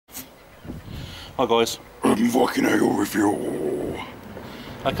Hi guys. Viking Ale review.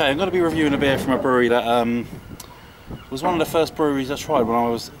 Okay, I'm going to be reviewing a beer from a brewery that was one of the first breweries I tried when I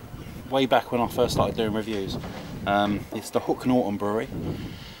was way back when I first started doing reviews. It's the Norton brewery.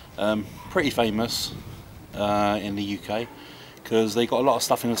 Pretty famous in the UK because they got a lot of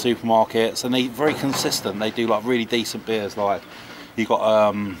stuff in the supermarkets and they're very consistent. They do like really decent beers. Like you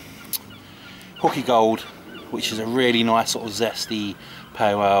got Hooky Gold, which is a really nice sort of zesty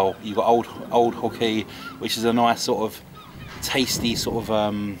pale ale. You got old Hooky, which is a nice sort of tasty sort of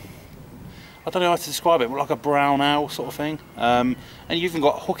I don't know how to describe it, but like a brown ale sort of thing. And you've even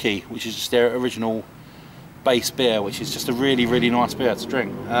got Hooky, which is just their original base beer, which is just a really nice beer to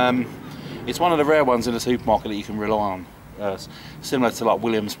drink. It's one of the rare ones in the supermarket that you can rely on. Similar to like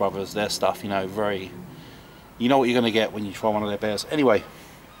Williams Brothers, their stuff, you know, you know what you're going to get when you try one of their beers. Anyway,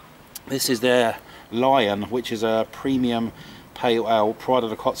 this is their Lion, which is a premium pale ale, Pride of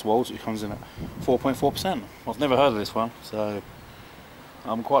the Cotswolds, which comes in at 4.4%. I've never heard of this one, so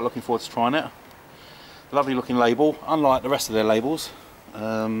I'm quite looking forward to trying it. Lovely looking label, unlike the rest of their labels.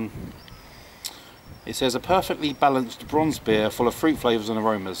 It says a perfectly balanced bronze beer full of fruit flavours and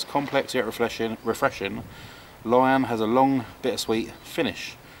aromas, complex yet refreshing. Lion has a long bittersweet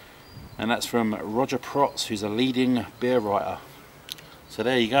finish, and that's from Roger Protz, who's a leading beer writer. So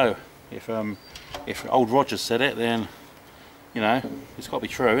there you go. If old Roger said it, then you know it's got to be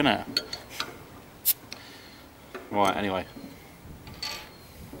true, isn't it? Right. Anyway,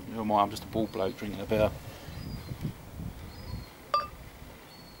 never mind. I'm just a bald bloke drinking a beer.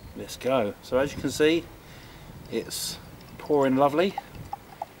 Let's go. So as you can see, it's pouring lovely.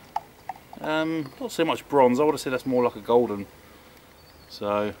 Not so much bronze. I would have said that's more like a golden.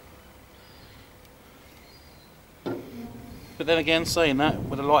 So, but then again, saying that,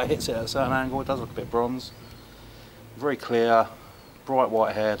 when the light hits it at a certain angle, it does look a bit bronze. Very clear, bright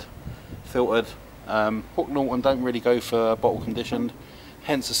white head, filtered. Norton don't really go for bottle conditioned,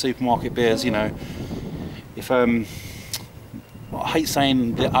 hence the supermarket beers. You know, if I hate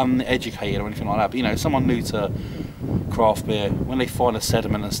saying they're uneducated or anything like that, but you know, someone new to craft beer, when they find a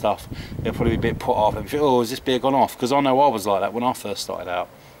sediment and stuff, they'll probably be a bit put off and think, oh, has this beer gone off? Because I know I was like that when I first started out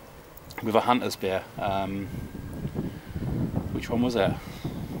with a Hunter's beer. Which one was it?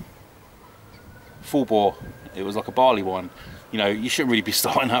 Full Bore. It was like a barley wine. You know, you shouldn't really be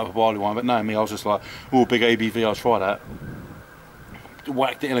starting out with a barley wine, but no, me, I was just like, oh, big ABV, I'll try that.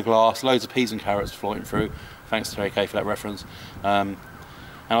 Whacked it in a glass, loads of peas and carrots floating through. Thanks to AK for that reference. And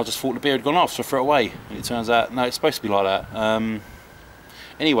I just thought the beer had gone off, so I threw it away. And it turns out, no, it's supposed to be like that.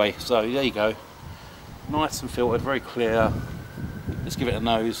 Anyway, so there you go. Nice and filtered, very clear. Let's give it a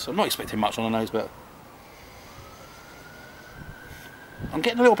nose. I'm not expecting much on the nose, but I'm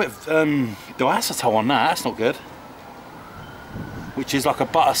getting a little bit of diacetyl on that. That's not good. Which is like a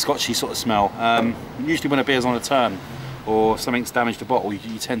butterscotchy sort of smell. Usually when a beer's on a turn or something's damaged the bottle,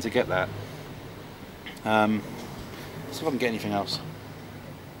 you tend to get that. See if I can get anything else.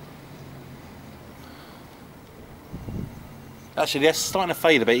 Actually, that's starting to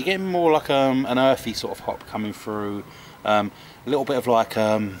fade a bit. You're getting more like an earthy sort of hop coming through. A little bit of like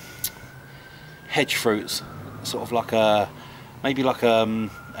hedge fruits, sort of like maybe like an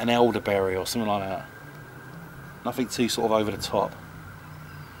elderberry or something like that. Nothing too sort of over the top.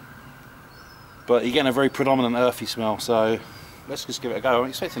 But you're getting a very predominant earthy smell, so let's just give it a go. I'm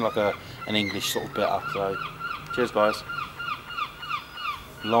expecting like an English sort of bitter, so cheers guys.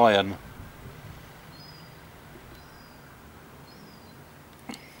 Lion.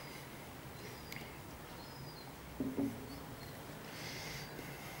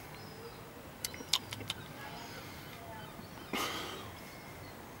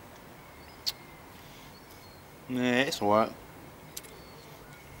 Yeah, it's alright.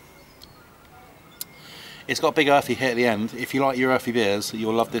 It's got a big earthy hit at the end. If you like your earthy beers,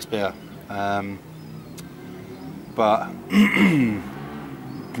 you'll love this beer. But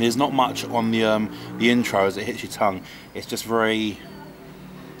there's not much on the intro as it hits your tongue. It's just very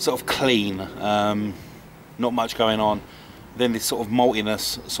sort of clean. Not much going on. Then this sort of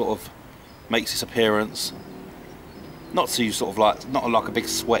maltiness sort of makes its appearance. Not too sort of like, not like a big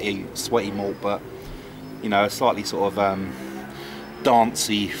sweaty malt, but you know, a slightly sort of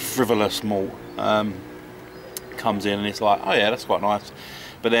dancey, frivolous malt comes in, and it's like, oh yeah, that's quite nice.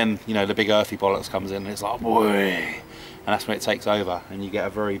 But then, you know, the big earthy bollocks comes in, and it's like, boy, and that's when it takes over, and you get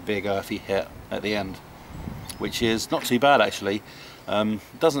a very big earthy hit at the end, which is not too bad actually.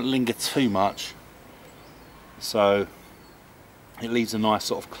 Doesn't linger too much, so it leaves a nice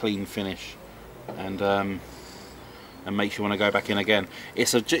sort of clean finish, and makes you want to go back in again.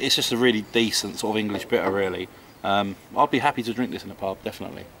 It's just a really decent sort of English bitter, really. I'd be happy to drink this in a pub,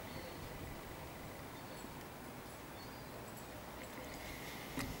 definitely.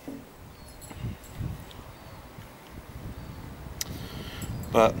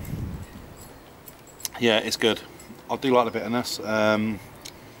 But yeah, it's good. I do like the bitterness.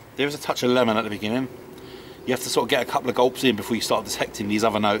 There is a touch of lemon at the beginning. You have to sort of get a couple of gulps in before you start detecting these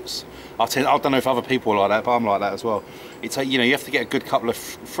other notes. I don't know if other people are like that, but I'm like that as well. You know, you have to get a good couple of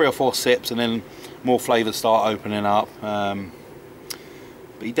 3 or 4 sips, and then more flavours start opening up.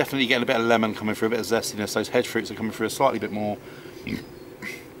 But you definitely get a bit of lemon coming through, a bit of zestiness. Those hedge fruits are coming through a slightly bit more.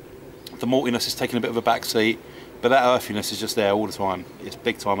 The maltiness is taking a bit of a back seat, but that earthiness is just there all the time. It's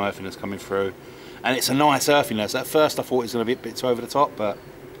big time earthiness coming through, and it's a nice earthiness. At first I thought it was going to be a bit too over the top, but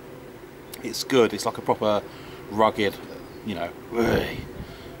it's good. It's like a proper rugged, you know,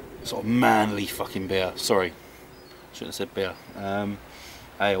 sort of manly fucking beer. Sorry, shouldn't have said beer.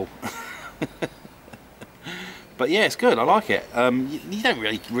 Ale. But yeah, it's good. I like it. You don't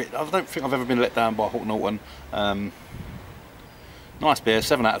really. I don't think I've ever been let down by Hawk Norton. Nice beer,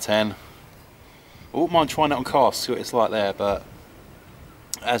 7 out of 10. I wouldn't mind trying it on cask, see what it's like there, but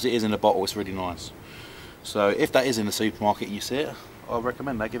as it is in the bottle, it's really nice. So if that is in the supermarket and you see it, I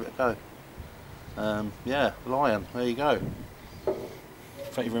recommend that. Give it a go. Yeah, Lion. There you go.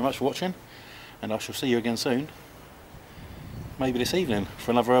 Thank you very much for watching, and I shall see you again soon. Maybe this evening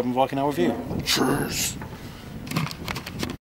for another Urban Viking Ale review. Cheers.